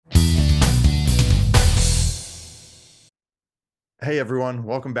Hey everyone,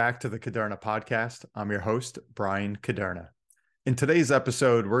 welcome back to the Caderna podcast. I'm your host, Brian Caderna. In today's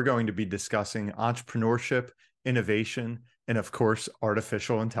episode, we're going to be discussing entrepreneurship, innovation, and of course,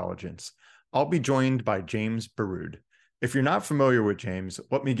 artificial intelligence. I'll be joined by James Barrood. If you're not familiar with James,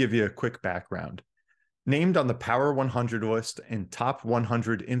 let me give you a quick background. Named on the Power 100 list and Top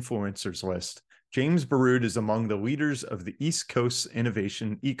 100 Influencers list, James Barrood is among the leaders of the East Coast's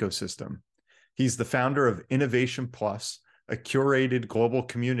innovation ecosystem. He's the founder of Innovation Plus, a curated global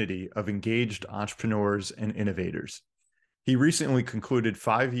community of engaged entrepreneurs and innovators. He recently concluded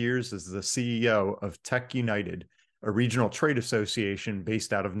 5 years as the CEO of Tech United, a regional trade association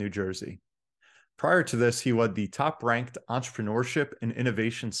based out of New Jersey. Prior to this, he led the top-ranked Entrepreneurship and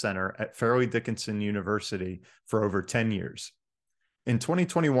Innovation Center at Fairleigh Dickinson University for over 10 years. In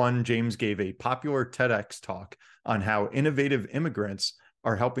 2021, James gave a popular TEDx talk on how innovative immigrants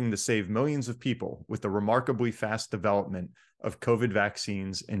are helping to save millions of people with the remarkably fast development of COVID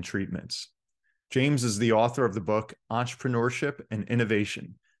vaccines and treatments. James is the author of the book Entrepreneurship and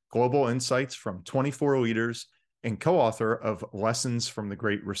Innovation, Global Insights from 24 Leaders, and co-author of Lessons from the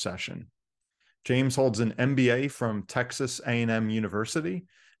Great Recession. James holds an MBA from Texas A&M University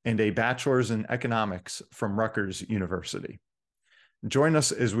and a bachelor's in economics from Rutgers University. Join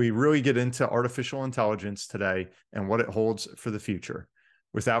us as we really get into artificial intelligence today and what it holds for the future.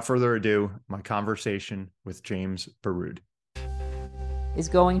 Without further ado, my conversation with James Barrood. Is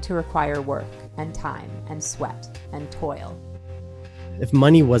going to require work and time and sweat and toil. If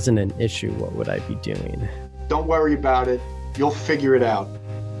money wasn't an issue, what would I be doing? Don't worry about it. You'll figure it out.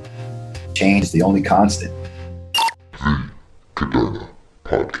 Change is the only constant. The Caderna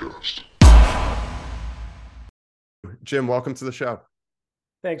Podcast. Jim, welcome to the show.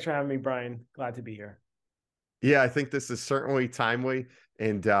 Thanks for having me, Brian. Glad to be here. Yeah, I think this is certainly timely.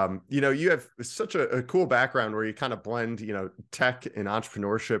 And, you have such a cool background where you kind of blend, tech and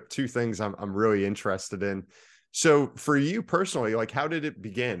entrepreneurship, two things I'm really interested in. So for you personally, how did it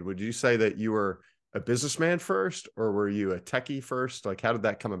begin? Would you say that you were a businessman first, or were you a techie first? How did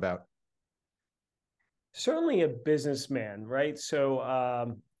that come about? Certainly a businessman, right?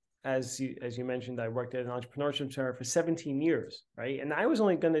 So as you mentioned, I worked at an entrepreneurship center for 17 years, right? And I was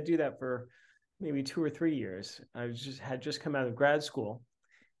only going to do that for maybe 2 or 3 years. I had just come out of grad school,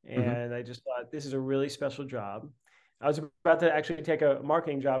 and I just thought, this is a really special job. I was about to actually take a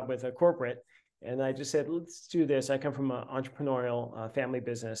marketing job with a corporate, and I just said, let's do this. I come from an entrepreneurial family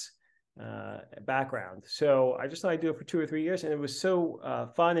business background. So I just thought I'd do it for 2 or 3 years, and it was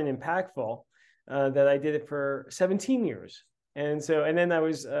so fun and impactful that I did it for 17 years. And then I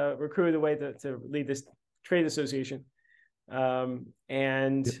was recruited away to lead this trade association.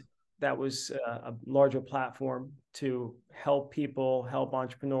 That was a larger platform to help people, help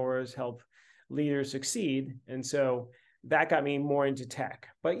entrepreneurs, help leaders succeed. And so that got me more into tech.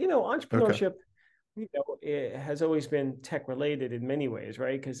 But, entrepreneurship, it has always been tech related in many ways,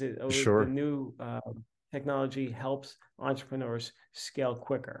 right? Because the new technology helps entrepreneurs scale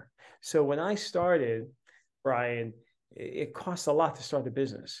quicker. So when I started, Brian, it costs a lot to start a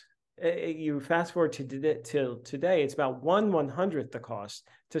business. You fast forward till today, it's about 1/100th the cost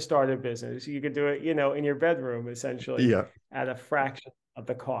to start a business. You could do it, in your bedroom, essentially, at a fraction of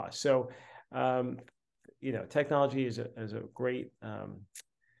the cost. So, technology is a great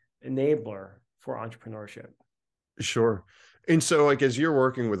enabler for entrepreneurship. Sure. And so, as you're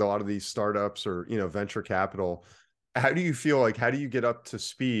working with a lot of these startups or, venture capital, how do you feel how do you get up to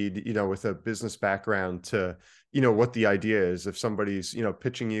speed, with a business background to, what the idea is? If somebody's,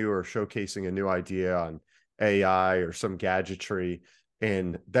 pitching you or showcasing a new idea on AI or some gadgetry,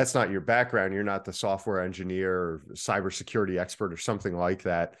 and that's not your background, you're not the software engineer or cybersecurity expert or something like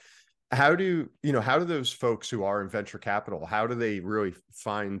that. How do those folks who are in venture capital, how do they really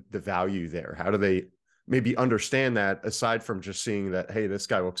find the value there? How do they maybe understand that, aside from just seeing that, hey, this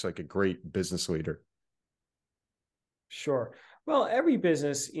guy looks like a great business leader? Sure. Well, every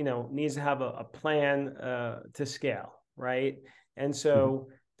business, needs to have a plan to scale, right? And so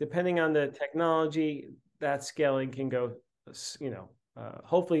depending on the technology, that scaling can go,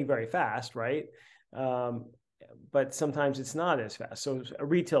 hopefully very fast, right? But sometimes it's not as fast. So a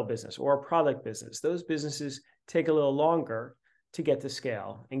retail business or a product business, those businesses take a little longer to get to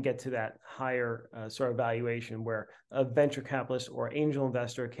scale and get to that higher sort of valuation where a venture capitalist or angel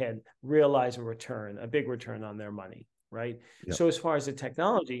investor can realize a big return on their money. Right. Yep. So as far as the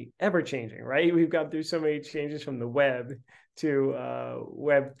technology, ever changing, right? We've gone through so many changes from the web to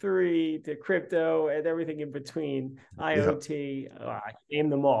Web3 to crypto and everything in between, IoT, I name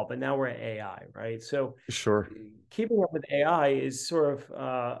them all, but now we're at AI, right? So keeping up with AI is sort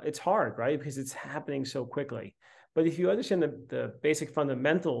of, it's hard, right? Because it's happening so quickly. But if you understand the basic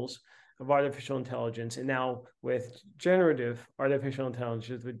fundamentals of artificial intelligence, and now with generative artificial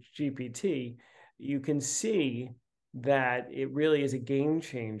intelligence, with GPT, you can see that it really is a game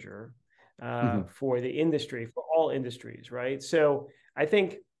changer for the industry, for all industries, right? So I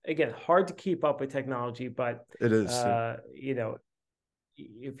think, again, hard to keep up with technology, but It is. you know,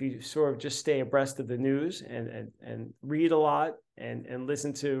 if you sort of just stay abreast of the news and read a lot and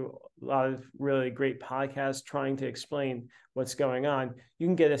listen to a lot of really great podcasts trying to explain what's going on, you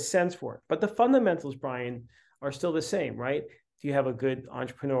can get a sense for it. But the fundamentals, Brian, are still the same, right? Do you have a good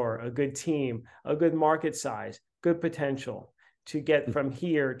entrepreneur, a good team, a good market size, good potential to get from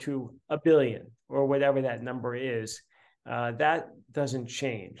here to a billion or whatever that number is? That doesn't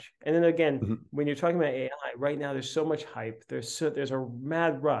change. And then again, when you're talking about AI right now, there's so much hype. There's a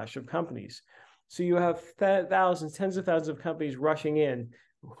mad rush of companies. So you have thousands, tens of thousands of companies rushing in.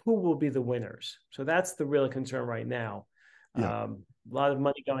 Who will be the winners? So that's the real concern right now. Yeah. A lot of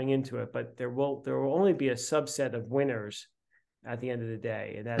money going into it, but there will only be a subset of winners at the end of the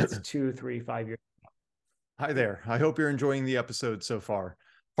day, and that's 2, 3, 5 years. Hi there. I hope you're enjoying the episode so far.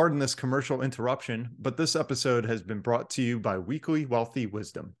 Pardon this commercial interruption, but this episode has been brought to you by Weekly Wealthy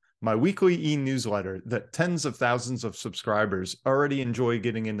Wisdom, my weekly e-newsletter that tens of thousands of subscribers already enjoy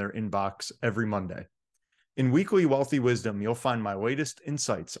getting in their inbox every Monday. In Weekly Wealthy Wisdom, you'll find my latest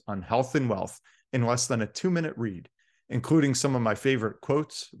insights on health and wealth in less than a 2-minute read, including some of my favorite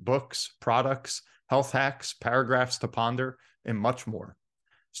quotes, books, products, health hacks, paragraphs to ponder, and much more.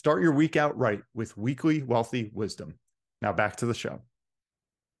 Start your week out right with Weekly Wealthy Wisdom. Now back to the show.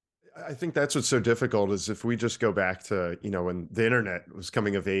 I think that's what's so difficult is if we just go back to, when the internet was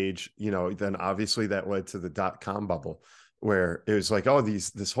coming of age, then obviously that led to the .com bubble where it was like, oh,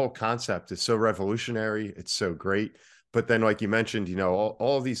 this whole concept is so revolutionary. It's so great. But then, like you mentioned,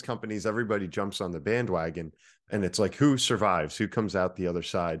 all of these companies, everybody jumps on the bandwagon and it's like, who survives? Who comes out the other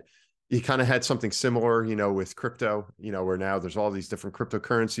side? You kind of had something similar, with crypto, where now there's all these different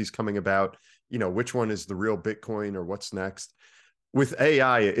cryptocurrencies coming about, which one is the real Bitcoin or what's next? With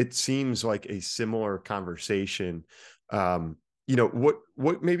AI, it seems like a similar conversation.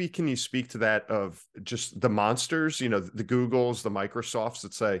 What maybe can you speak to that of just the monsters, the Googles, the Microsofts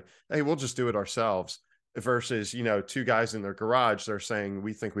that say, hey, we'll just do it ourselves versus, two guys in their garage, they're saying,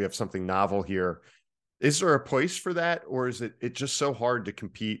 we think we have something novel here. Is there a place for that? Or is it just so hard to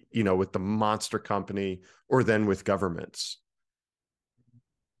compete, with the monster company or then with governments?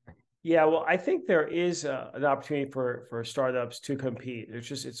 Yeah, well, I think there is an opportunity for startups to compete.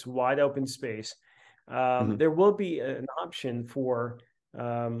 It's wide open space. There will be an option for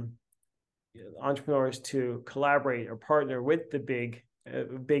entrepreneurs to collaborate or partner with the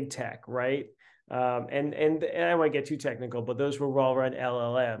big tech, right? And I don't want to get too technical, but those will all run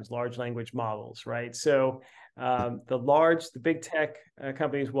LLMs, large language models, right? So the big tech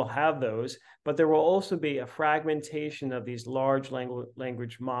companies will have those, but there will also be a fragmentation of these large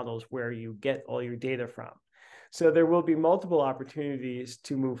language models where you get all your data from. So there will be multiple opportunities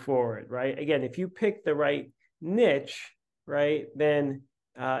to move forward, right? Again, if you pick the right niche, right, then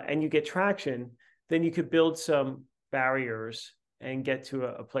and you get traction, then you could build some barriers and get to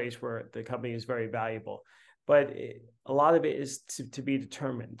a place where the company is very valuable. But a lot of it is to be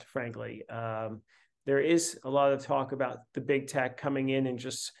determined, frankly. There is a lot of talk about the big tech coming in and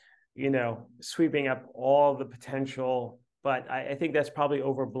just, sweeping up all the potential. But I think that's probably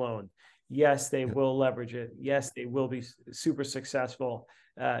overblown. Yes, they will leverage it. Yes, they will be super successful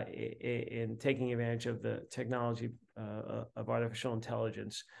in taking advantage of the technology of artificial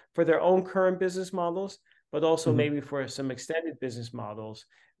intelligence for their own current business models, but also maybe for some extended business models,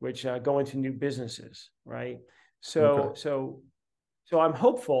 which go into new businesses, right? So I'm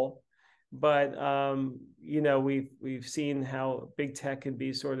hopeful, but we've seen how big tech can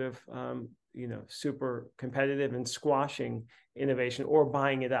be sort of super competitive and squashing innovation or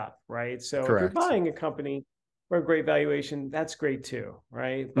buying it up, right? So Correct. If you're buying a company for a great valuation, that's great too,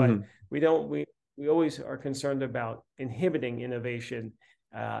 right? But we always are concerned about inhibiting innovation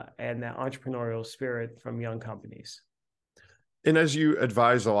and that entrepreneurial spirit from young companies. And as you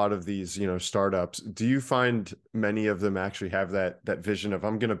advise a lot of these, startups, do you find many of them actually have that vision of,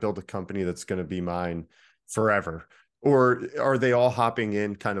 I'm going to build a company that's going to be mine forever? Or are they all hopping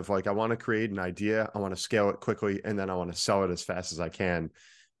in kind of like, I want to create an idea, I want to scale it quickly, and then I want to sell it as fast as I can?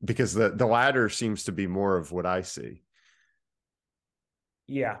 Because the latter seems to be more of what I see.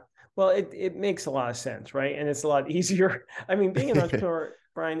 Yeah. Well, it makes a lot of sense, right? And it's a lot easier. I mean, being an entrepreneur,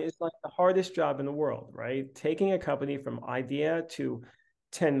 Brian, is like the hardest job in the world, right? Taking a company from idea to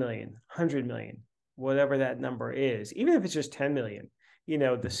 10 million, 100 million, whatever that number is, even if it's just 10 million,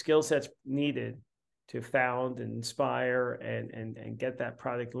 the skill sets needed found and inspire and get that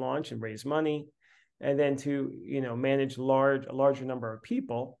product launched and raise money, and then to manage a larger number of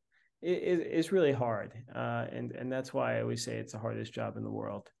people is really hard, and that's why I always say it's the hardest job in the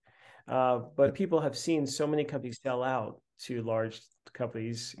world. But people have seen so many companies sell out to large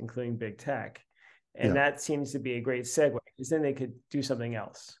companies, including big tech, and that seems to be a great segue, because then they could do something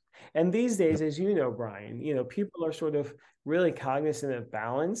else. And these days, as you know, Brian, people are sort of really cognizant of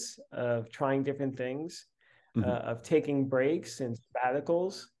balance, of trying different things, of taking breaks and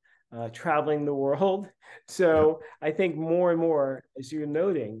sabbaticals, traveling the world. So I think more and more, as you're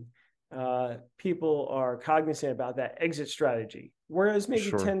noting, people are cognizant about that exit strategy. Whereas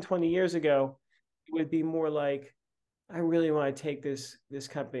maybe 10, 20 years ago, it would be more like, I really want to take this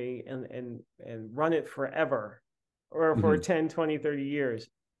company and run it forever, or for 10, 20, 30 years.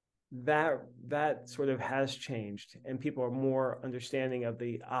 That sort of has changed, and people are more understanding of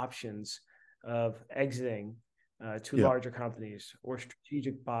the options of exiting to larger companies or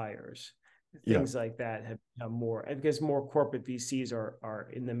strategic buyers. Things like that have become more, and because more corporate VCs are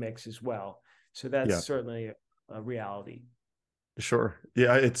in the mix as well. So that's certainly a reality. Sure.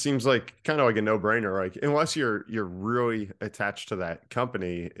 Yeah, it seems like kind of like a no-brainer. Like, unless you're really attached to that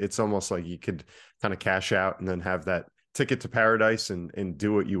company, it's almost like you could kind of cash out and then have that ticket to paradise and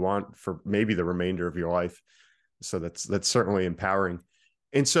do what you want for maybe the remainder of your life. So that's certainly empowering.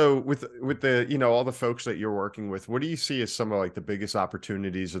 And so with the, all the folks that you're working with, what do you see as some of like the biggest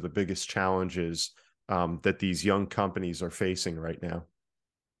opportunities or the biggest challenges that these young companies are facing right now?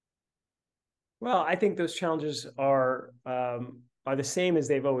 Well, I think those challenges are the same as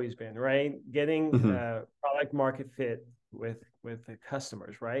they've always been, right? Getting product market fit with the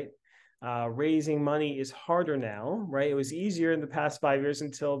customers, right? Raising money is harder now, right? It was easier in the past 5 years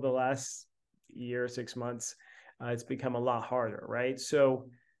until the last year, 6 months. It's become a lot harder, right? So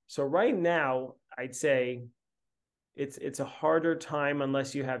right now, I'd say it's a harder time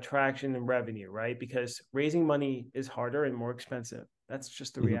unless you have traction and revenue, right? Because raising money is harder and more expensive. That's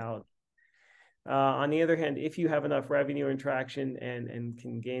just the reality. On the other hand, if you have enough revenue and traction and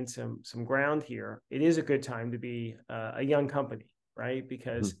can gain some ground here, it is a good time to be a young company, right?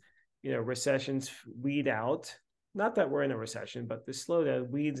 Because recessions weed out, not that we're in a recession, but the slowdown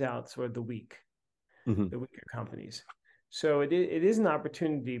weeds out sort of the weaker companies. So it is an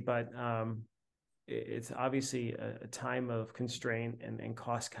opportunity, but it's obviously a time of constraint and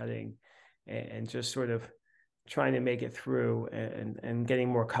cost cutting and just sort of trying to make it through and getting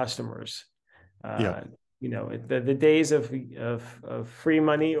more customers. The days of free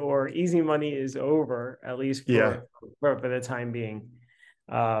money or easy money is over, at least for the time being.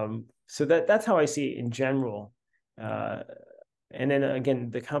 So that's how I see it in general. And then again,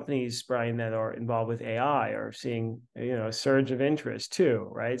 the companies, Brian, that are involved with AI are seeing a surge of interest too,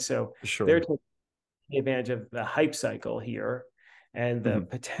 right? So they're taking advantage of the hype cycle here and the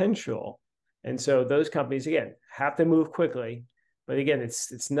potential. And so those companies again have to move quickly. But again,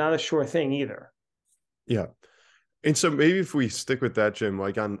 it's not a sure thing either. Yeah. And so maybe if we stick with that, Jim,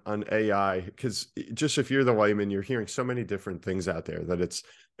 like on AI, because just if you're the layman, you're hearing so many different things out there that it's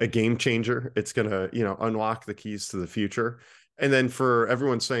a game changer. It's going to, unlock the keys to the future. And then for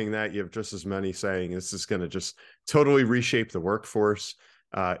everyone saying that, you have just as many saying this is going to just totally reshape the workforce.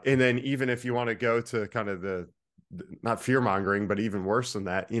 And then even if you want to go to kind of the not fear mongering, but even worse than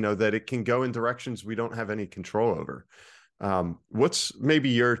that, that it can go in directions we don't have any control over. What's maybe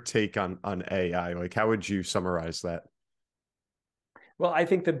your take on AI? Like, how would you summarize that? Well, I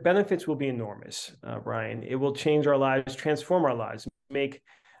think the benefits will be enormous, Brian. It will change our lives, transform our lives, make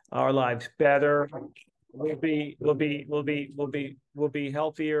our lives better. We'll be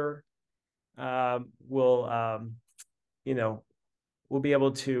healthier. We'll be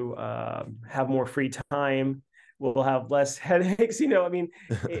able to have more free time. We'll have less headaches.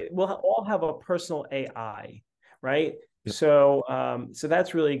 We'll all have a personal AI, right? Yep. So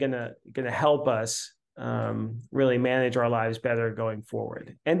that's really gonna help us really manage our lives better going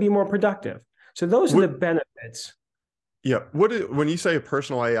forward and be more productive. So those are the benefits. Yeah. When you say a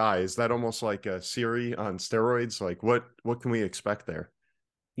personal AI, is that almost like a Siri on steroids? Like what can we expect there?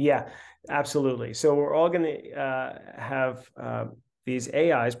 Yeah, absolutely. So we're all going to have these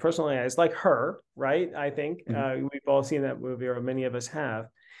AIs, personal AIs like her, right? I think we've all seen that movie, or many of us have,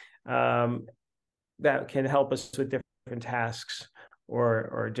 that can help us with different tasks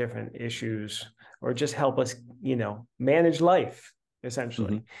or different issues, or just help us, manage life,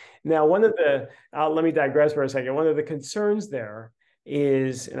 essentially. Now, let me digress for a second. One of the concerns there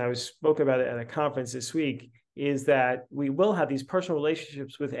is, and I spoke about it at a conference this week, is that we will have these personal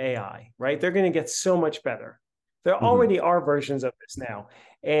relationships with AI, right? They're going to get so much better. There already are versions of this now.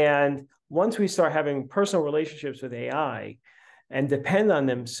 And once we start having personal relationships with AI and depend on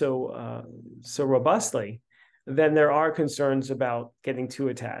them so robustly, then there are concerns about getting too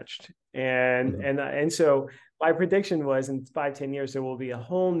attached. And so my prediction was in 5-10 years, there will be a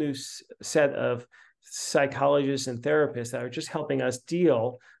whole new set of psychologists and therapists that are just helping us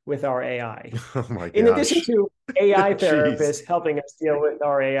deal with our AI. Oh my gosh. In addition to AI Jeez. therapists helping us deal with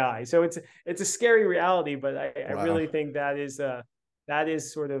our AI. So it's a scary reality, but I Wow. really think that is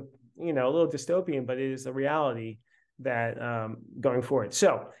sort of, a little dystopian, but it is a reality that going forward.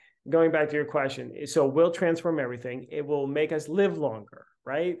 So going back to your question, so we'll transform everything. It will make us live longer,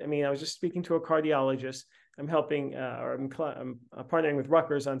 right? I mean, I was just speaking to a cardiologist. I'm helping, I'm partnering with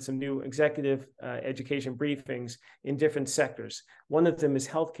Rutgers on some new executive education briefings in different sectors. One of them is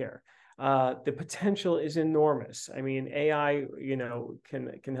healthcare. The potential is enormous. I mean, AI,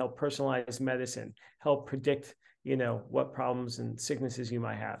 can help personalize medicine, help predict, what problems and sicknesses you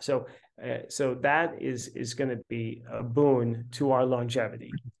might have. So that is going to be a boon to our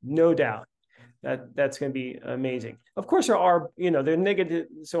longevity, no doubt. That's going to be amazing. Of course, there are, there are negative.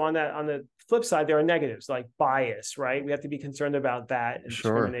 So on the flip side, there are negatives like bias, right? We have to be concerned about that and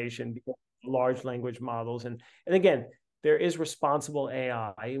Sure. discrimination because of large language models. And again, there is responsible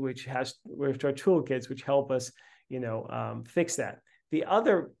AI, which are toolkits which help us, fix that. The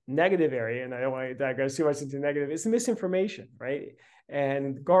other negative area, and I don't want to digress too much into negative, is misinformation, right?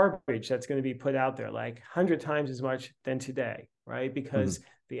 And garbage that's going to be put out there like 100 times as much than today, right? Because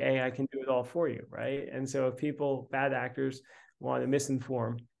the AI can do it all for you, right? And so if bad actors want to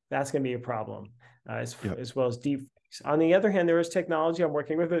misinform, that's going to be a problem, as well as deep fakes. On the other hand, there is technology. I'm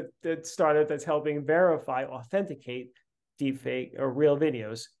working with a startup that's helping verify, authenticate deep fake or real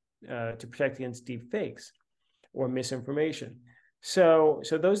videos to protect against deep fakes or misinformation. So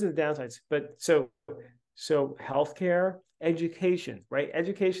those are the downsides. But so healthcare, education, right?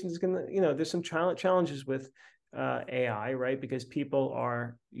 Education is going to, there's some challenges with AI, right? Because people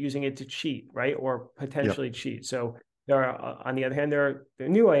are using it to cheat, right? Or potentially cheat. So there are, on the other hand, there are the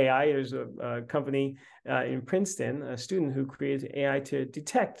new AI. There's a company in Princeton, a student who creates AI to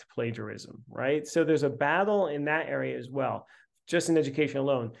detect plagiarism, right? So there's a battle in that area as well, just in education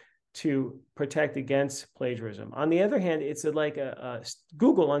alone, to protect against plagiarism. On the other hand, it's like a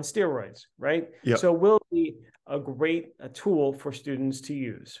Google on steroids, right? Yep. So will be a great tool for students to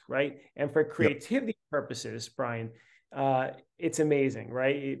use, right? And for creativity purposes, Brian, it's amazing,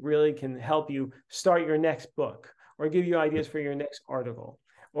 right? It really can help you start your next book or give you ideas for your next article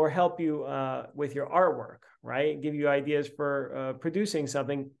or help you with your artwork, right? Give you ideas for producing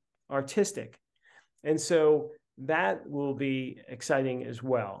something artistic. And so that will be exciting as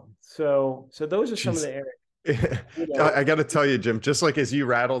well. So those are some of the areas. I got to tell you, Jim, just like as you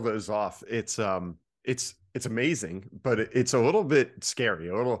rattle those off, it's amazing, but it's a little bit scary,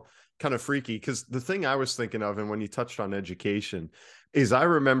 a little kind of freaky. Because the thing I was thinking of, and when you touched on education, is I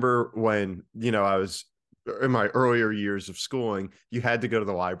remember when, I was in my earlier years of schooling, you had to go to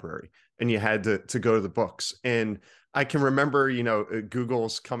the library and you had to go to the books. And I can remember,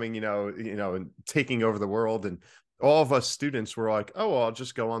 Google's coming, and taking over the world. And all of us students were like, oh, well, I'll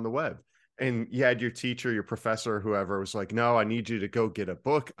just go on the web. And you had your teacher, your professor, whoever was like, no, I need you to go get a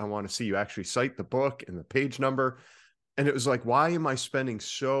book. I want to see you actually cite the book and the page number. And it was like, why am I spending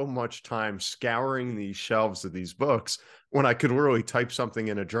so much time scouring these shelves of these books when I could literally type something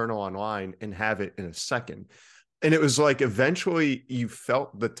in a journal online and have it in a second? And it was like, eventually you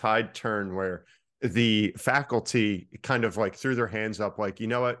felt the tide turn where the faculty kind of like threw their hands up, like, you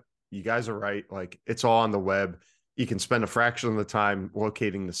know what, you guys are right. Like, it's all on the web. You can spend a fraction of the time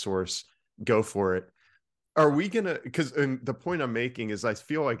locating the source, go for it. Are we going to, because the point I'm making is I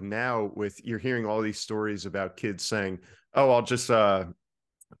feel like now you're hearing all these stories about kids saying, oh, I'll just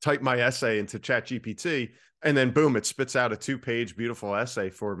type my essay into ChatGPT and then boom, it spits out a 2-page beautiful essay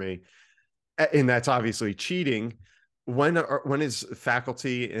for me. And that's obviously cheating. When is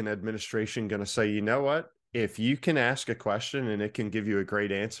faculty and administration going to say, you know what, if you can ask a question and it can give you a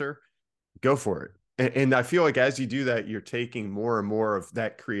great answer, go for it. And I feel like as you do that, you're taking more and more of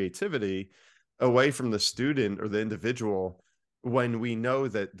that creativity away from the student or the individual, when we know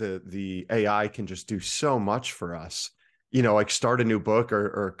that the AI can just do so much for us, like start a new book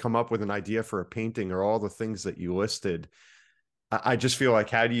or come up with an idea for a painting or all the things that you listed. I just feel like,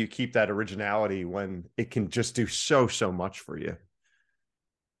 how do you keep that originality when it can just do so much for you?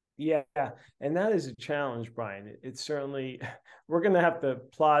 Yeah. And that is a challenge, Brian. It's certainly, we're going to have to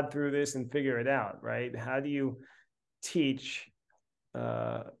plod through this and figure it out, right? How do you teach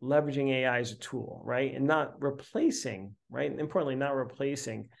leveraging AI as a tool, right? And not replacing, right? Importantly, not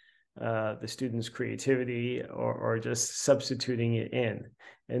replacing the student's creativity or just substituting it in.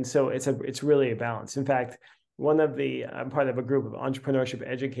 And so it's really a balance. In fact, I'm part of a group of entrepreneurship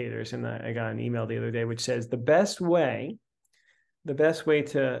educators, and I got an email the other day which says the best way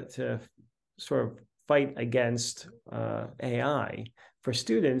to sort of fight against AI for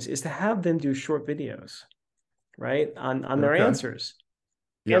students is to have them do short videos, right, on their answers.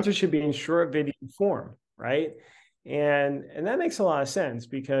 Yep. Answers should be in short video form, right? And that makes a lot of sense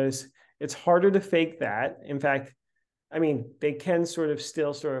because it's harder to fake that. In fact, I mean, they can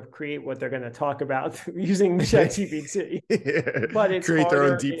still create what they're going to talk about using the ChatGPT, but it's create their own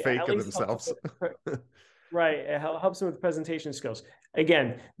harder. deep fake of themselves. Right. It helps them with presentation skills.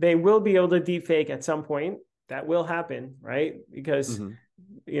 Again, they will be able to deep fake at some point. That will happen, right? Because,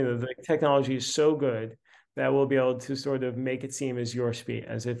 the technology is so good that we'll be able to sort of make it seem as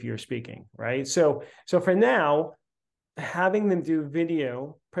if you're speaking, right? So for now, having them do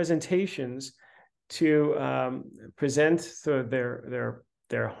video presentations to present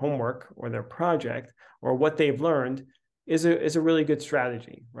their homework or their project or what they've learned is a really good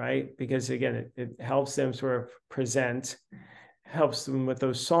strategy, right? Because again, it helps them sort of present, helps them with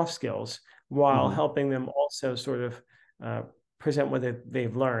those soft skills while helping them also sort of present what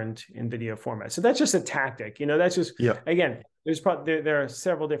they've learned in video format. So that's just a tactic, that's just, again, there are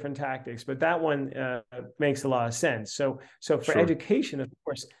several different tactics, but that one makes a lot of sense. So for education, of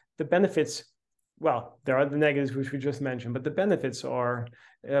course, the benefits, well, there are the negatives, which we just mentioned, but the benefits are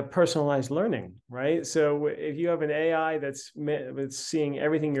personalized learning, right? So if you have an AI that's seeing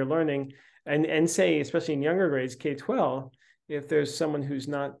everything you're learning and say, especially in younger grades, K-12, if there's someone who's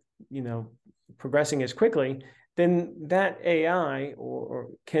not, progressing as quickly, then that AI or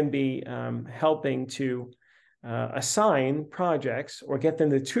can be helping to assign projects or get them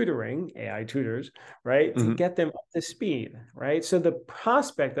to tutoring, AI tutors, right, to get them up to speed, right? So the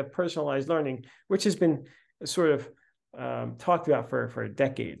prospect of personalized learning, which has been sort of talked about for a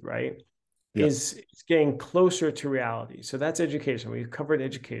decade, right, is getting closer to reality. So that's education. We've covered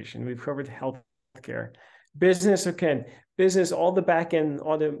education. We've covered healthcare. Business, all the back end,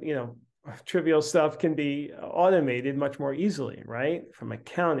 trivial stuff can be automated much more easily, right? From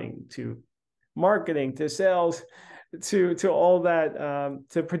accounting to marketing to sales to all that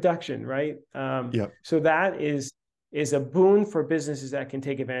to production, right? So that is a boon for businesses that can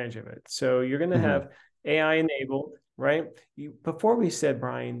take advantage of it. So you're going to have AI enabled, right? Before we said,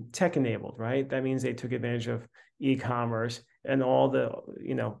 Brian, tech enabled, right? That means they took advantage of e-commerce and all the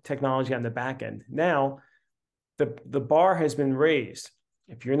technology on the back end. Now the bar has been raised.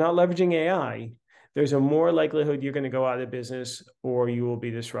 If you're not leveraging AI, there's a more likelihood you're going to go out of business or you will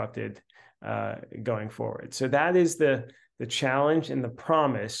be disrupted going forward. So that is the challenge and the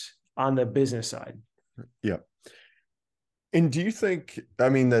promise on the business side. Yeah. And do you think,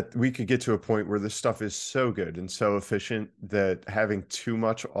 that we could get to a point where this stuff is so good and so efficient that having too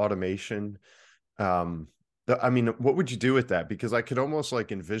much automation, what would you do with that? Because I could almost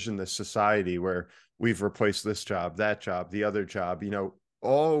envision this society where we've replaced this job, that job, the other job,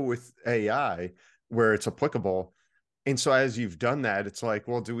 all with AI where it's applicable. And so as you've done that, it's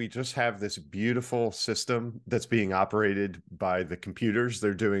well, do we just have this beautiful system that's being operated by the computers?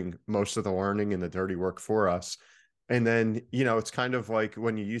 They're doing most of the learning and the dirty work for us. And then, it's kind of like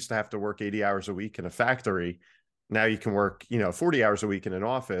when you used to have to work 80 hours a week in a factory. Now you can work, 40 hours a week in an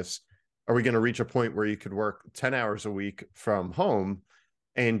office. Are we going to reach a point where you could work 10 hours a week from home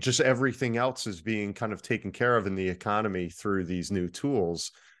and just everything else is being kind of taken care of in the economy through these new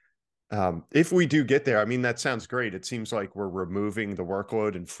tools? If we do get there, that sounds great. It seems like we're removing the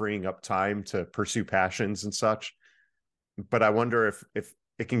workload and freeing up time to pursue passions and such. But I wonder if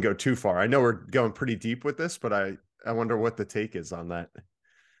it can go too far. I know we're going pretty deep with this, but I wonder what the take is on that.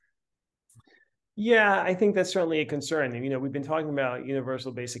 Yeah, I think that's certainly a concern. And, we've been talking about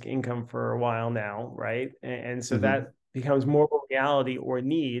universal basic income for a while now, right? And so that becomes more of a reality or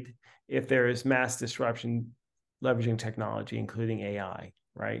need if there is mass disruption leveraging technology, including AI,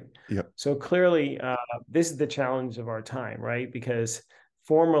 right? So clearly, this is the challenge of our time, right? Because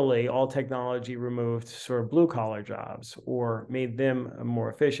formerly, all technology removed sort of blue-collar jobs or made them more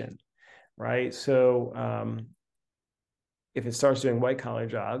efficient, right? So if it starts doing white-collar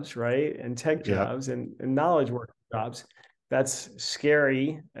jobs, right, and tech jobs and knowledge work jobs, that's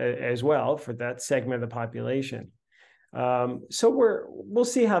scary as well for that segment of the population. So we'll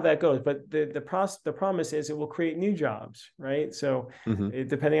see how that goes, but the promise is it will create new jobs, right? So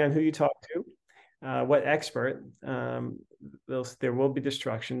depending on who you talk to, what expert, there will be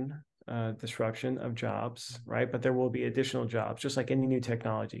destruction disruption of jobs, right? But there will be additional jobs, just like any new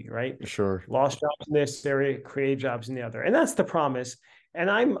technology, right? Sure. Lost jobs in this area, create jobs in the other. And that's the promise. And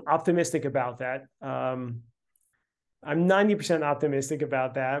I'm optimistic about that. I'm 90% optimistic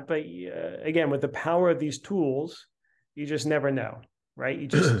about that. But again, with the power of these tools, you just never know, right? You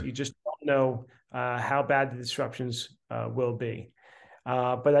just don't know how bad the disruptions will be.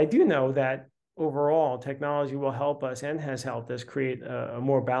 But I do know that overall, technology will help us and has helped us create a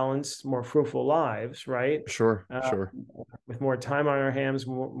more balanced, more fruitful lives, right? Sure. With more time on our hands,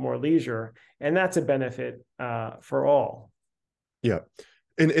 more leisure. And that's a benefit for all. Yeah.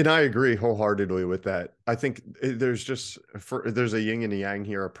 And I agree wholeheartedly with that. I think there's there's a yin and a yang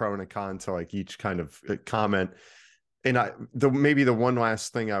here, a pro and a con to like each kind of comment. And maybe the one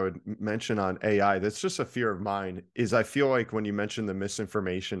last thing I would mention on AI that's just a fear of mine is I feel like when you mentioned the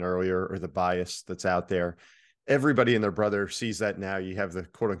misinformation earlier or the bias that's out there, everybody and their brother sees that now. You have the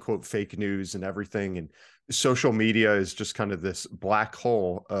quote unquote fake news and everything. And social media is just kind of this black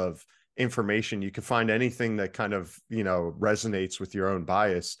hole of information. You can find anything that kind of, resonates with your own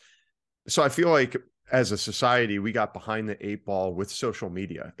bias. So I feel like as a society, we got behind the 8 ball with social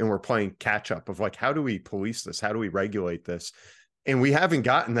media and we're playing catch up of like, how do we police this? How do we regulate this? And we haven't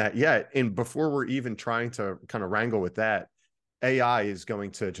gotten that yet. And before we're even trying to kind of wrangle with that, AI is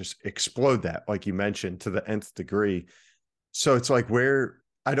going to just explode that, like you mentioned, to the nth degree. So it's like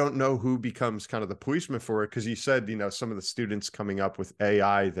I don't know who becomes kind of the policeman for it. Cause you said, some of the students coming up with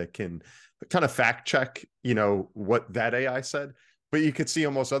AI that can kind of fact check, what that AI said. But you could see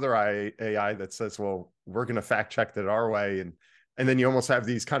almost other AI that says, well, we're going to fact check that our way. And then you almost have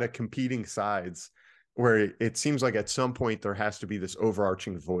these kind of competing sides where it seems like at some point there has to be this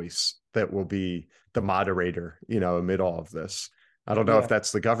overarching voice that will be the moderator, amid all of this. I don't know if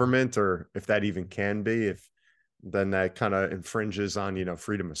that's the government or if that even can be, if then that kind of infringes on,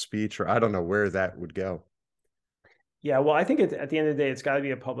 freedom of speech, or I don't know where that would go. Yeah, well, I think at the end of the day, it's got to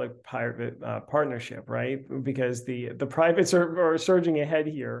be a public-private partnership, right? Because the privates are surging ahead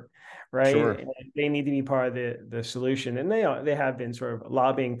here, right? Sure. And they need to be part of the solution, and they have been sort of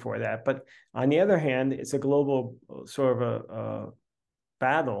lobbying for that. But on the other hand, it's a global sort of a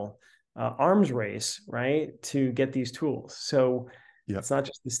battle, arms race, right, to get these tools. So it's not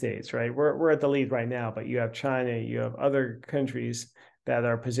just the States, right? We're at the lead right now, but you have China, you have other countries that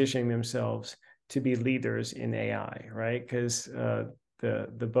are positioning themselves to be leaders in AI, right? Because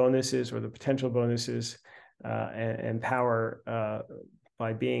the bonuses or the potential bonuses and power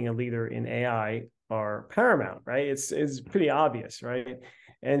by being a leader in AI are paramount, right? It's pretty obvious, right?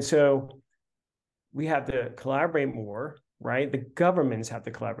 And so we have to collaborate more, right? The governments have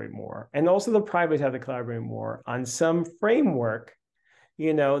to collaborate more, and also the privates have to collaborate more on some framework,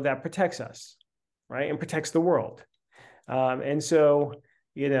 that protects us, right, and protects the world. And so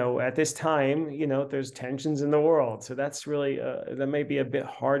at this time, there's tensions in the world. So that's really, that may be a bit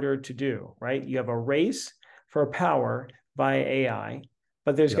harder to do, right? You have a race for power by AI,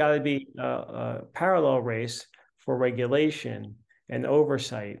 but there's got to be a parallel race for regulation and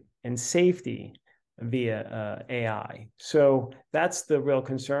oversight and safety via AI. So that's the real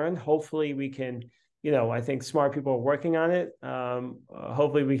concern. Hopefully we can, I think smart people are working on it.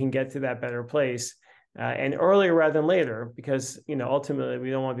 Hopefully we can get to that better place. And earlier rather than later, because ultimately we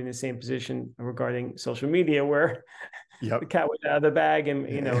don't want to be in the same position regarding social media where the cat was out of the bag and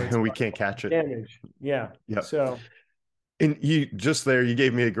and we can't catch it. Damage. Yeah. So, and you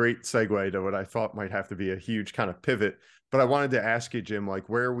gave me a great segue to what I thought might have to be a huge kind of pivot. But I wanted to ask you, Jim, like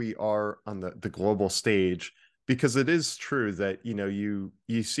where we are on the global stage, because it is true that you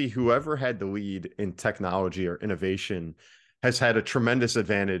see whoever had the lead in technology or innovation has had a tremendous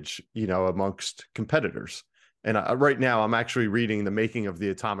advantage, amongst competitors. And right now I'm actually reading The Making of the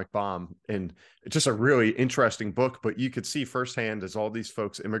Atomic Bomb, and it's just a really interesting book, but you could see firsthand as all these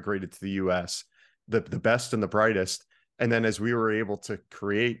folks immigrated to the US, the best and the brightest. And then as we were able to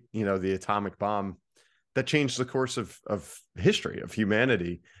create, the atomic bomb, that changed the course of history, of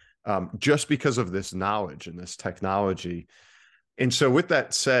humanity, just because of this knowledge and this technology. And so with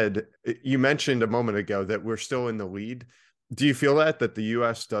that said, you mentioned a moment ago that we're still in the lead. Do you feel that the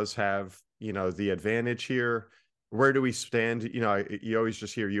U.S. does have, the advantage here? Where do we stand? You always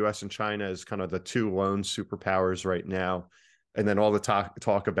just hear U.S. and China as kind of the two lone superpowers right now. And then all the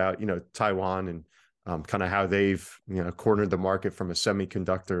talk about, Taiwan and kind of how they've, cornered the market from a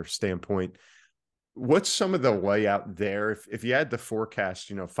semiconductor standpoint. What's some of the layout there? If you had to forecast,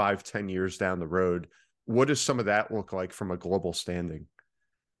 5-10 years down the road, what does some of that look like from a global standing?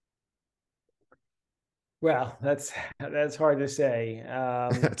 Well, that's hard to say.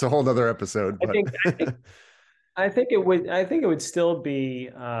 It's a whole nother episode. I think I think it would. I think it would still be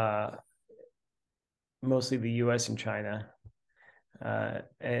mostly the U.S. and China,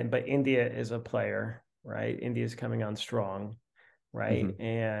 but India is a player, right? India is coming on strong, right? Mm-hmm.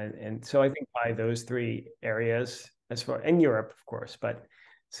 And so I think by those three areas, as far and Europe, of course, but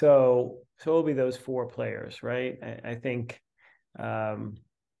so it'll be those four players, right? Um,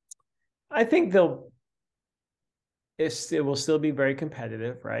 I think it will still be very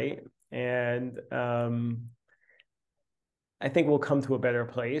competitive, right? And I think we'll come to a better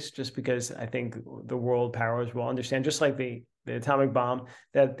place just because I think the world powers will understand, just like the atomic bomb,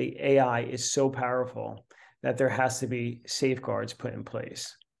 that the AI is so powerful that there has to be safeguards put in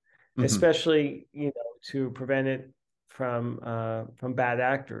place, Mm-hmm. especially, to prevent it from bad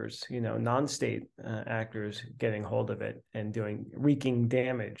actors, non-state actors getting hold of it and wreaking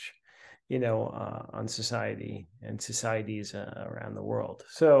damage, on society and societies around the world.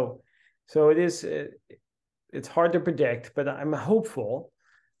 So it is. It's hard to predict, but I'm hopeful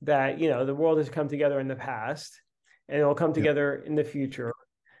that the world has come together in the past, and it will come Yep. together in the future,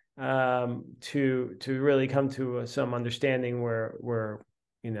 to really come to some understanding where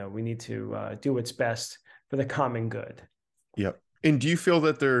we need to do what's best for the common good. Yep. And do you feel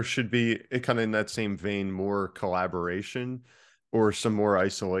that there should be, kind of in that same vein, more collaboration or some more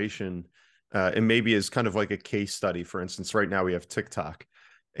isolation? And maybe as kind of like a case study, for instance, right now we have TikTok,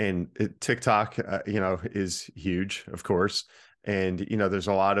 and TikTok, is huge, of course. And, there's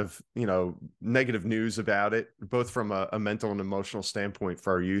a lot of, negative news about it, both from a mental and emotional standpoint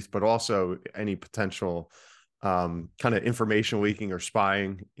for our youth, but also any potential kind of information leaking or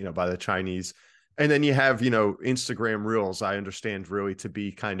spying, by the Chinese. And then you have, Instagram Reels, I understand really to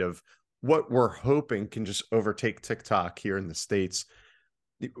be kind of what we're hoping can just overtake TikTok here in the States.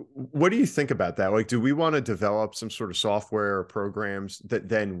 What do you think about that? Like, do we want to develop some sort of software or programs that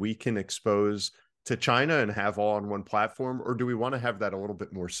then we can expose to China and have all on one platform? Or do we want to have that a little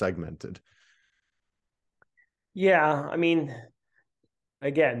bit more segmented? Yeah, I mean,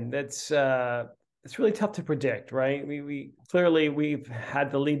 again, it's really tough to predict, right? We clearly we've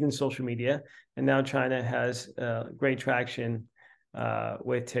had the lead in social media, and now China has great traction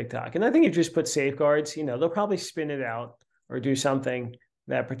with TikTok. And I think it just puts safeguards. They'll probably spin it out or do something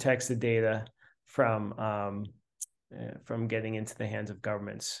that protects the data from getting into the hands of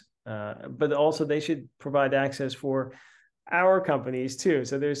governments. But also they should provide access for our companies too.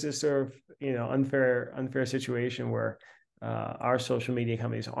 So there's this sort of unfair situation where our social media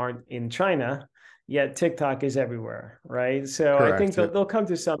companies aren't in China, yet TikTok is everywhere, right? So I think Correct. Yep. they'll come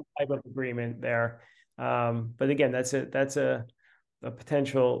to some type of agreement there. But again, that's a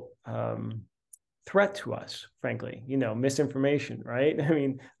potential threat to us, frankly. Misinformation, right? I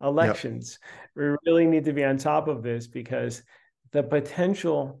mean, elections. We really need to be on top of this because the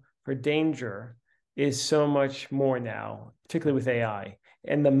potential for danger is so much more now, particularly with AI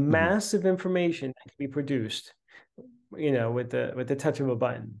and the massive information that can be produced, with the touch of a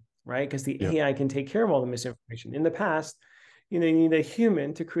button, right? Because the Yep. AI can take care of all the misinformation. In the past, you need a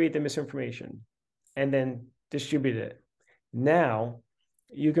human to create the misinformation and then distribute it. Now,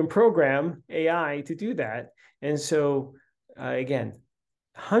 you can program AI to do that. And so, again,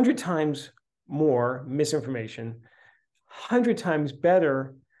 100 times more misinformation, 100 times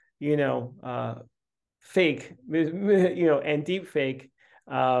better, fake, and deep fake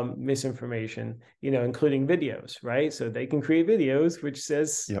misinformation, including videos, right? So they can create videos which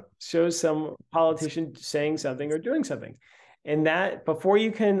shows some politician saying something or doing something. And that before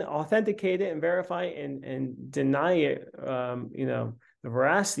you can authenticate it and verify and deny it, the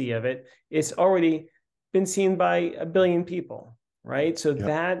veracity of it, it's already been seen by a billion people, right? So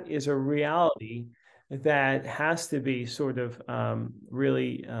that is a reality that has to be sort of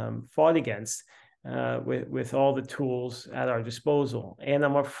really fought against with all the tools at our disposal. And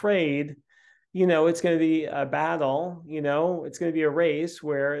I'm afraid, it's going to be a battle, it's going to be a race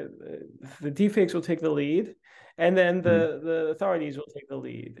where the deepfakes will take the lead, and then the authorities will take the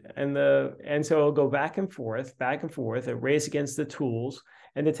lead. And so it'll go back and forth, a race against the tools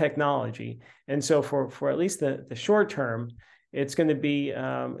and the technology. And so for at least the short term, it's going to be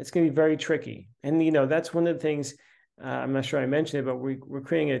very tricky. And that's one of the things. I'm not sure I mentioned it, but we're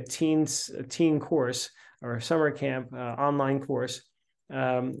creating a teen course or a summer camp online course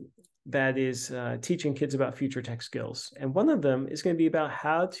that is teaching kids about future tech skills. And one of them is going to be about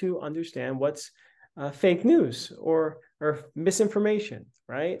how to understand what's fake news or misinformation,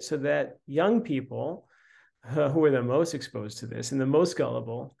 right? So that young people who are the most exposed to this and the most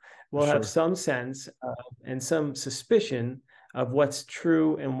gullible will have some sense and some suspicion of what's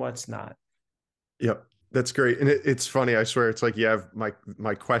true and what's not. Yep. That's great. And it's funny. I swear it's like you have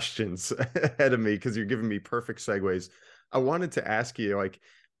my questions ahead of me because you're giving me perfect segues. I wanted to ask you, like,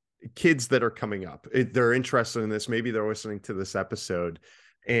 kids that are coming up, they're interested in this. Maybe they're listening to this episode.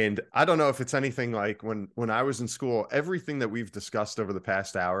 And I don't know if it's anything like when I was in school, everything that we've discussed over the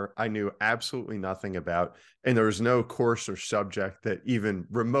past hour, I knew absolutely nothing about. And there was no course or subject that even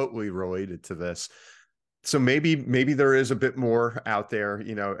remotely related to this. So maybe there is a bit more out there,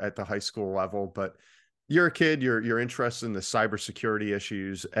 at the high school level, but you're a kid, you're interested in the cybersecurity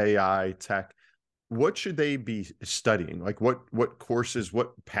issues, AI, tech. What should they be studying? Like what courses,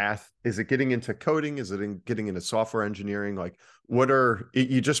 what path? Is it getting into coding? Is it getting into software engineering? Like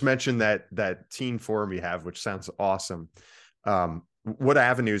you just mentioned that teen forum you have, which sounds awesome. What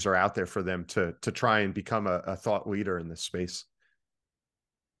avenues are out there for them to try and become a thought leader in this space?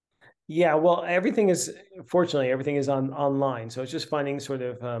 Yeah, well, fortunately, everything is online. So it's just finding sort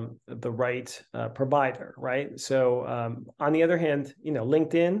of the right provider, right? So on the other hand,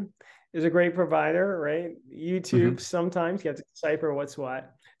 LinkedIn is a great provider, right? YouTube, sometimes you have to decipher what's what.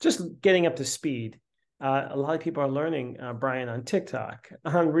 Just getting up to speed. A lot of people are learning, Brian, on TikTok,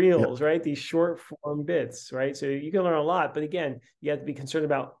 on Reels, right? These short form bits, right? So you can learn a lot, but again, you have to be concerned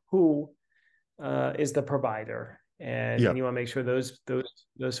about who is the provider. And you want to make sure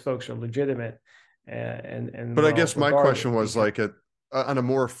those folks are legitimate and but I well guess my regarded. question was like on a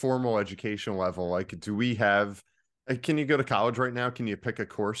more formal educational level, like do we have can you go to college right now? Can you pick a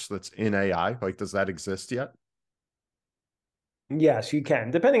course that's in AI? Like, does that exist yet? Yes, you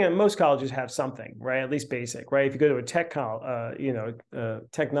can. Depending on, most colleges have something, right? At least basic, right? If you go to a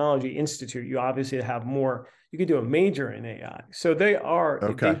technology institute, you obviously have more. You could do a major in AI. So they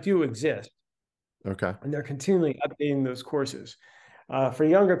do exist. Okay. And they're continually updating those courses. For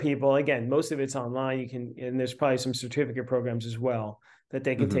younger people, again, most of it's online. And there's probably some certificate programs as well that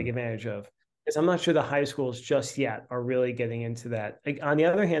they can take advantage of. Because I'm not sure the high schools just yet are really getting into that. On the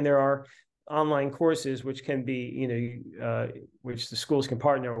other hand, there are online courses which can be, which the schools can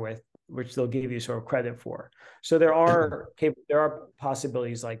partner with, which they'll give you sort of credit for. So there are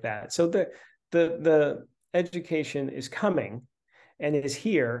possibilities like that. So the education is coming and is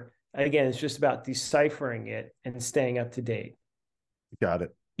here. Again, it's just about deciphering it and staying up to date. Got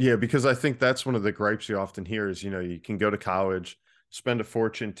it. Yeah, because I think that's one of the gripes you often hear is, you can go to college, spend a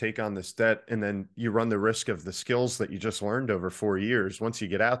fortune, take on this debt, and then you run the risk of the skills that you just learned over 4 years. Once you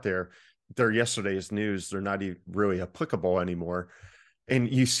get out there, they're yesterday's news. They're not even really applicable anymore. And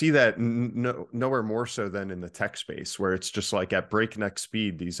you see that nowhere more so than in the tech space, where it's just like at breakneck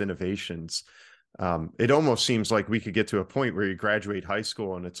speed, these innovations. It almost seems like we could get to a point where you graduate high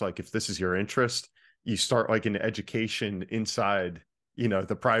school and it's like, if this is your interest, you start like an education inside,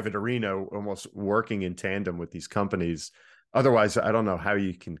 the private arena, almost working in tandem with these companies. Otherwise, I don't know how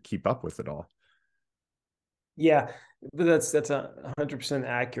you can keep up with it all. Yeah, but that's 100%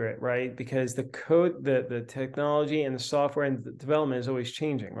 accurate, right? Because the code, the technology and the software and the development is always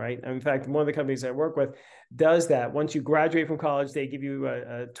changing, right? And in fact, one of the companies I work with does that. Once you graduate from college, they give you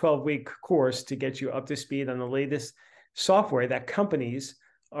a 12-week course to get you up to speed on the latest software that companies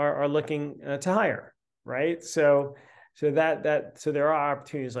are looking to hire, right? So there are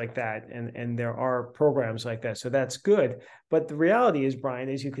opportunities like that, and there are programs like that. So that's good. But the reality is, Brian,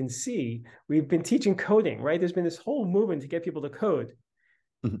 as you can see, we've been teaching coding, right? There's been this whole movement to get people to code.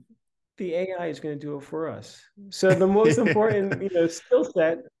 The AI is going to do it for us. So the most important, skill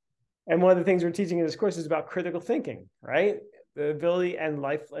set, and one of the things we're teaching in this course is about critical thinking, right? The ability and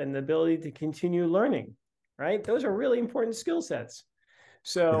the ability to continue learning, right? Those are really important skill sets.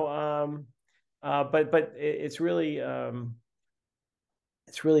 So, but it's really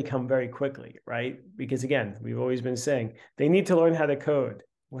come very quickly, right? Because again, we've always been saying they need to learn how to code.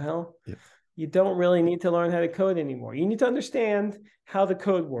 Well, you don't really need to learn how to code anymore. You need to understand how the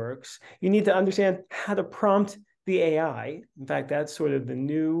code works. You need to understand how to prompt the AI. In fact, that's sort of the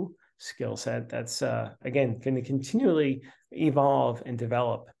new skill set that's again going to continually evolve and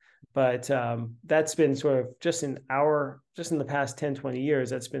develop. But that's been sort of just in the past 10, 20 years,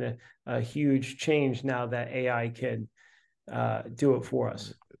 that's been a huge change now that AI can do it for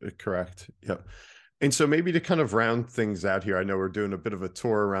us. Correct. Yep. And so maybe to kind of round things out here, I know we're doing a bit of a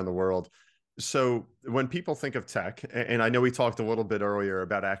tour around the world. So when people think of tech, and I know we talked a little bit earlier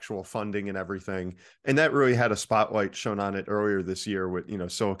about actual funding and everything, and that really had a spotlight shown on it earlier this year with,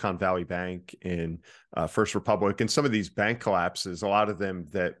 Silicon Valley Bank and First Republic and some of these bank collapses, a lot of them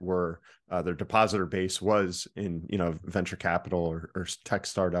that were their depositor base was in, venture capital or tech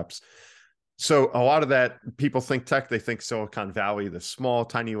startups. So a lot of that, people think tech, they think Silicon Valley, the small,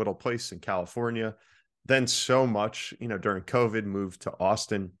 tiny little place in California. Then so much, during COVID moved to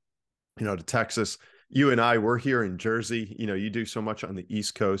Austin, to Texas. you and I, we're here in Jersey. You do so much on the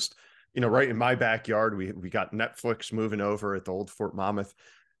East Coast. Right in my backyard, we got Netflix moving over at the old Fort Monmouth.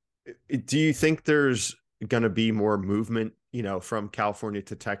 Do you think there's going to be more movement, from California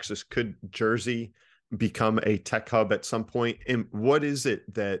to Texas? Could Jersey become a tech hub at some point? And what is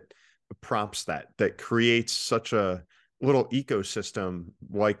it that prompts that creates such a little ecosystem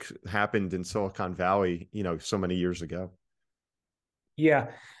like happened in Silicon Valley, so many years ago? Yeah,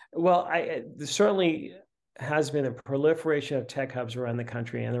 well, there certainly has been a proliferation of tech hubs around the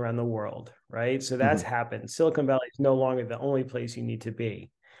country and around the world, right? So that's happened. Silicon Valley is no longer the only place you need to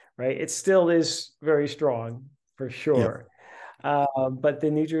be, right? It still is very strong, for sure. But the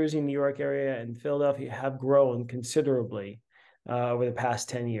New Jersey, New York area and Philadelphia have grown considerably over the past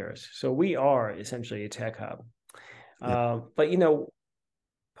 10 years. So we are essentially a tech hub. But,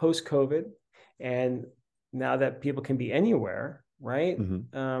 post-COVID, and now that people can be anywhere, right?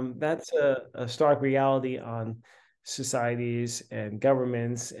 That's a stark reality on societies and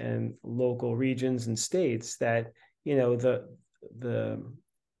governments and local regions and states that,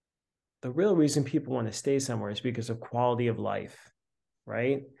 the real reason people want to stay somewhere is because of quality of life,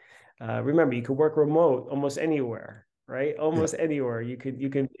 right? Remember, you could work remote almost anywhere, right? Almost anywhere you can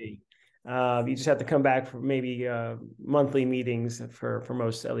be. You just have to come back for maybe monthly meetings for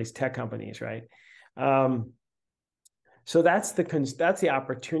most, at least tech companies, right? So that's the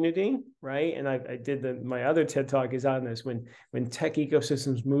opportunity, right? And I did my other TED Talk is on this, when tech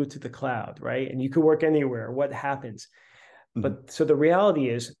ecosystems move to the cloud, right? And you can work anywhere, what happens? But so the reality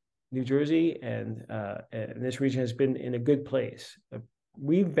is New Jersey and this region has been in a good place.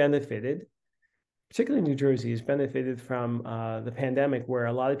 We've benefited, particularly New Jersey has benefited from the pandemic, where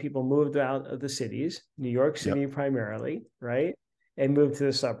a lot of people moved out of the cities, New York City primarily, right? And moved to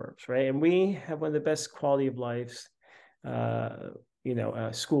the suburbs, right? And we have one of the best quality of lives,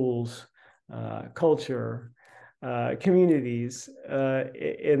 schools, culture, communities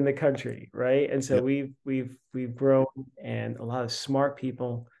in the country, right? And so we've grown, and a lot of smart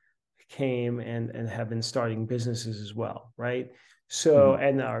people came and have been starting businesses as well, right? So,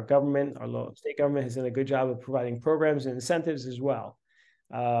 and our government, our local state government has done a good job of providing programs and incentives as well.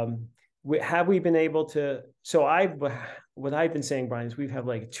 Have we been able to? So what I've been saying, Brian, is we have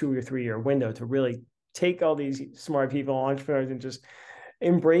like a 2 or 3 year window to really take all these smart people, entrepreneurs, and just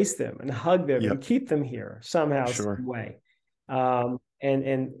embrace them and hug them and keep them here somehow, some way.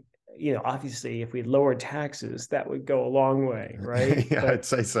 And obviously, if we lower taxes, that would go a long way, right? But I'd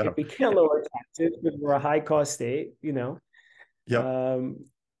say so. If we can't lower taxes, because we're a high cost state,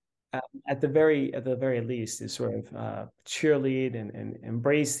 at the very least, is sort of cheerlead and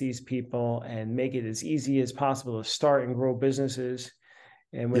embrace these people and make it as easy as possible to start and grow businesses.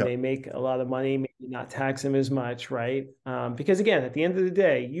 And when they make a lot of money, maybe not tax them as much, right? Because again, at the end of the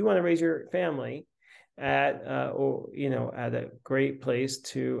day, you want to raise your family at a great place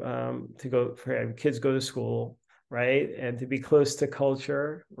to go, for kids go to school, right? And to be close to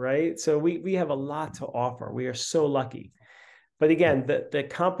culture, right? So we have a lot to offer. We are so lucky. But again, the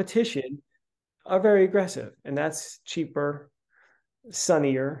competition are very aggressive, and that's cheaper,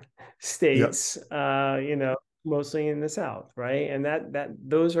 sunnier states, mostly in the South, right? And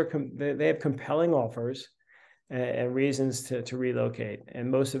those are they have compelling offers and reasons to relocate. And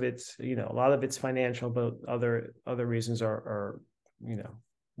most of it's, a lot of it's financial, but other reasons are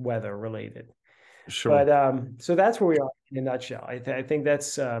weather related. Sure. But so that's where we are in a nutshell. I think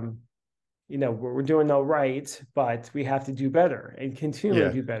that's we're doing all right, but we have to do better and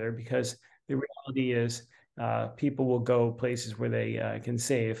continually do better, because the reality is people will go places where they can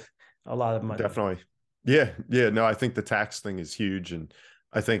save a lot of money. Definitely. Yeah. No, I think the tax thing is huge. And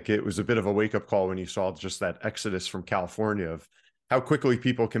I think it was a bit of a wake up call when you saw just that exodus from California of how quickly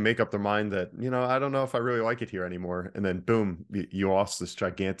people can make up their mind that, I don't know if I really like it here anymore. And then boom, you lost this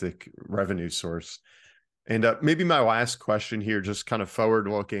gigantic revenue source. And maybe my last question here, just kind of forward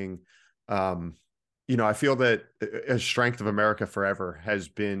looking, I feel that a strength of America forever has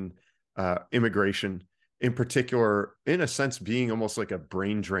been immigration, in particular, in a sense, being almost like a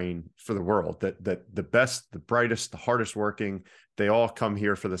brain drain for the world, that the best, the brightest, the hardest working, they all come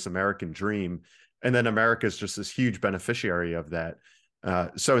here for this American dream. And then America is just this huge beneficiary of that.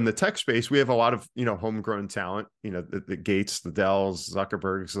 So in the tech space, we have a lot of, homegrown talent, the Gates, the Dells,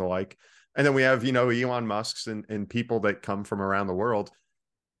 Zuckerbergs, the like. And then we have, Elon Musk's and people that come from around the world.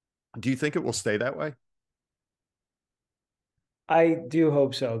 Do you think it will stay that way? I do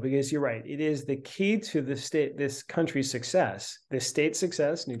hope so, because you're right. It is the key to this country's success, the state's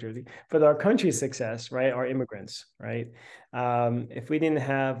success, New Jersey, but our country's success, right? Are immigrants, right? If we didn't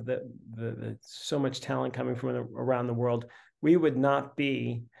have the so much talent coming from around the world, we would not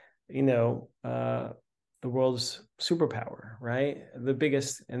be, the world's superpower, right? The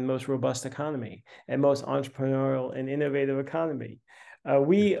biggest and most robust economy and most entrepreneurial and innovative economy.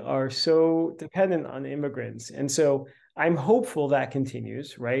 We are so dependent on immigrants. And so I'm hopeful that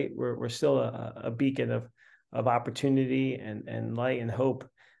continues, right? We're still a beacon of opportunity and light and hope.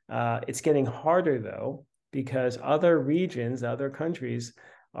 It's getting harder though, because other regions, other countries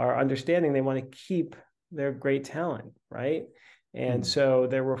are understanding they want to keep their great talent, right? And so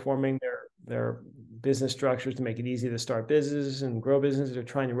they're reforming their business structures to make it easy to start businesses and grow businesses. They're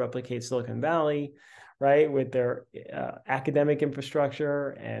trying to replicate Silicon Valley, right, with their academic infrastructure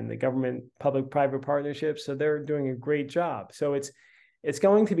and the government public-private partnerships. So they're doing a great job. So it's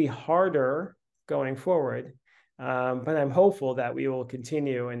going to be harder going forward, but I'm hopeful that we will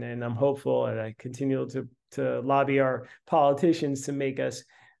continue, and I'm hopeful, and I continue to lobby our politicians to make us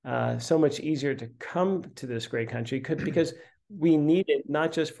so much easier to come to this great country, because we need it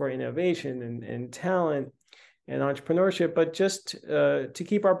not just for innovation and talent and entrepreneurship, but just to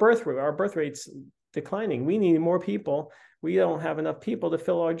keep our birth rates declining. We need more people. We don't have enough people to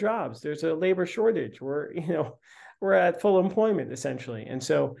fill our jobs. There's a labor shortage. We're at full employment essentially, and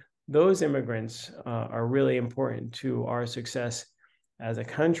so those immigrants are really important to our success as a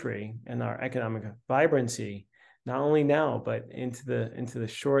country and our economic vibrancy, not only now but into the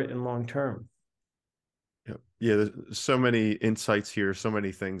short and long term. Yeah, there's so many insights here, so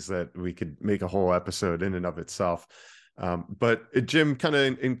many things that we could make a whole episode in and of itself. But Jim, kind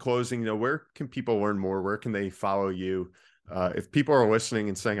of in closing, where can people learn more? Where can they follow you? If people are listening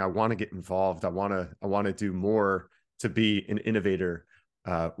and saying, I want to get involved, I want to do more to be an innovator,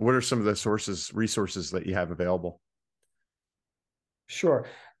 what are some of the resources that you have available? Sure.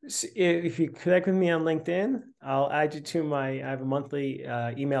 If you connect with me on LinkedIn, I'll add you to I have a monthly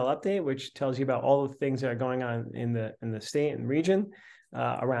email update, which tells you about all the things that are going on in the state and region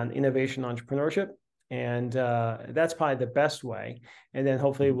around innovation, entrepreneurship. And that's probably the best way. And then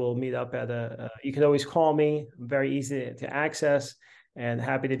hopefully we'll meet up you can always call me. I'm very easy to access and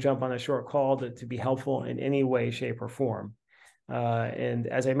happy to jump on a short call to be helpful in any way, shape, or form. And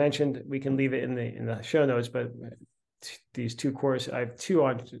as I mentioned, we can leave it in the show notes, but these two courses, I have two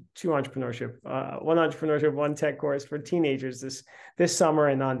entrepreneurship, one entrepreneurship, one tech course for teenagers this summer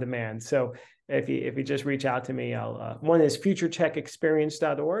and on demand. So if you just reach out to me, one is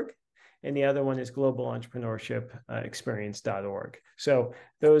futuretechexperience.org and the other one is globalentrepreneurshipexperience.org. So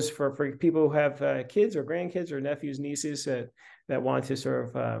those for people who have kids or grandkids or nephews, nieces that want to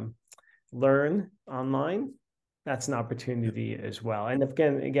sort of learn online, that's an opportunity as well. And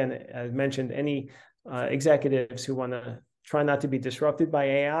again, as mentioned, any executives who want to try not to be disrupted by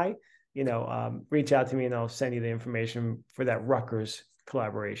AI, reach out to me and I'll send you the information for that Rutgers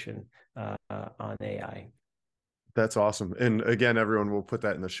collaboration on AI. That's awesome. And again, everyone, will put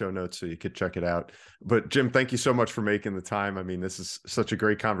that in the show notes so you could check it out. But Jim, thank you so much for making the time. I mean, this is such a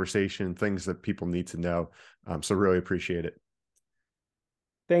great conversation, things that people need to know. So really appreciate it.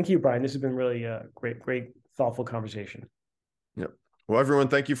 Thank you, Brian. This has been really a great, thoughtful conversation. Yep. Well, everyone,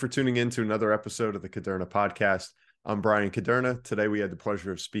 thank you for tuning in to another episode of the Kuderna Podcast. I'm Brian Kuderna. Today, we had the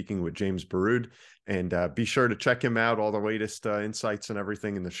pleasure of speaking with James Barrood, and be sure to check him out, all the latest insights and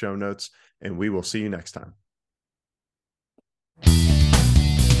everything in the show notes, and we will see you next time.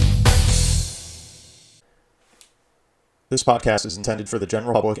 This podcast is intended for the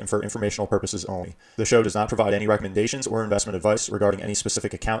general public and for informational purposes only. The show does not provide any recommendations or investment advice regarding any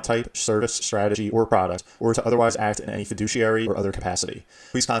specific account type, service, strategy, or product, or to otherwise act in any fiduciary or other capacity.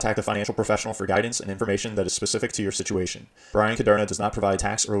 Please contact a financial professional for guidance and information that is specific to your situation. Brian Kuderna does not provide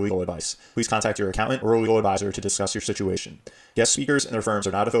tax or legal advice. Please contact your accountant or legal advisor to discuss your situation. Guest speakers and their firms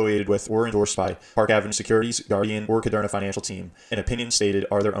are not affiliated with or endorsed by Park Avenue Securities, Guardian, or Kuderna Financial Team, and opinions stated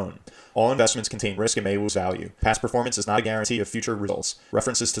are their own. All investments contain risk and may lose value. Past performance is not a guarantee of future results.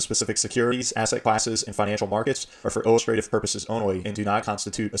 References to specific securities, asset classes, and financial markets are for illustrative purposes only and do not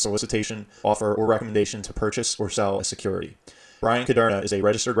constitute a solicitation, offer, or recommendation to purchase or sell a security. Brian Kuderna is a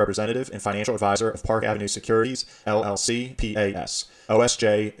registered representative and financial advisor of Park Avenue Securities, LLC, PAS.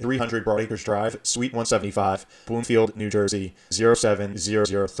 OSJ 300 Broadacres Drive, Suite 175, Bloomfield, New Jersey,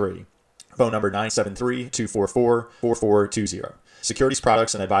 07003. Phone number 973-244-4420. Securities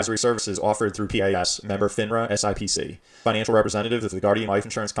products and advisory services offered through PAS, member FINRA SIPC. Financial representative of the Guardian Life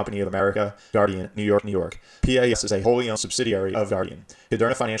Insurance Company of America, Guardian, New York, New York. PAS is a wholly owned subsidiary of Guardian.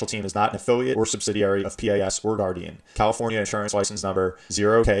 Kuderna Financial Team is not an affiliate or subsidiary of PAS or Guardian. California Insurance License Number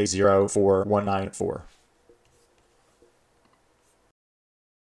 0K04194.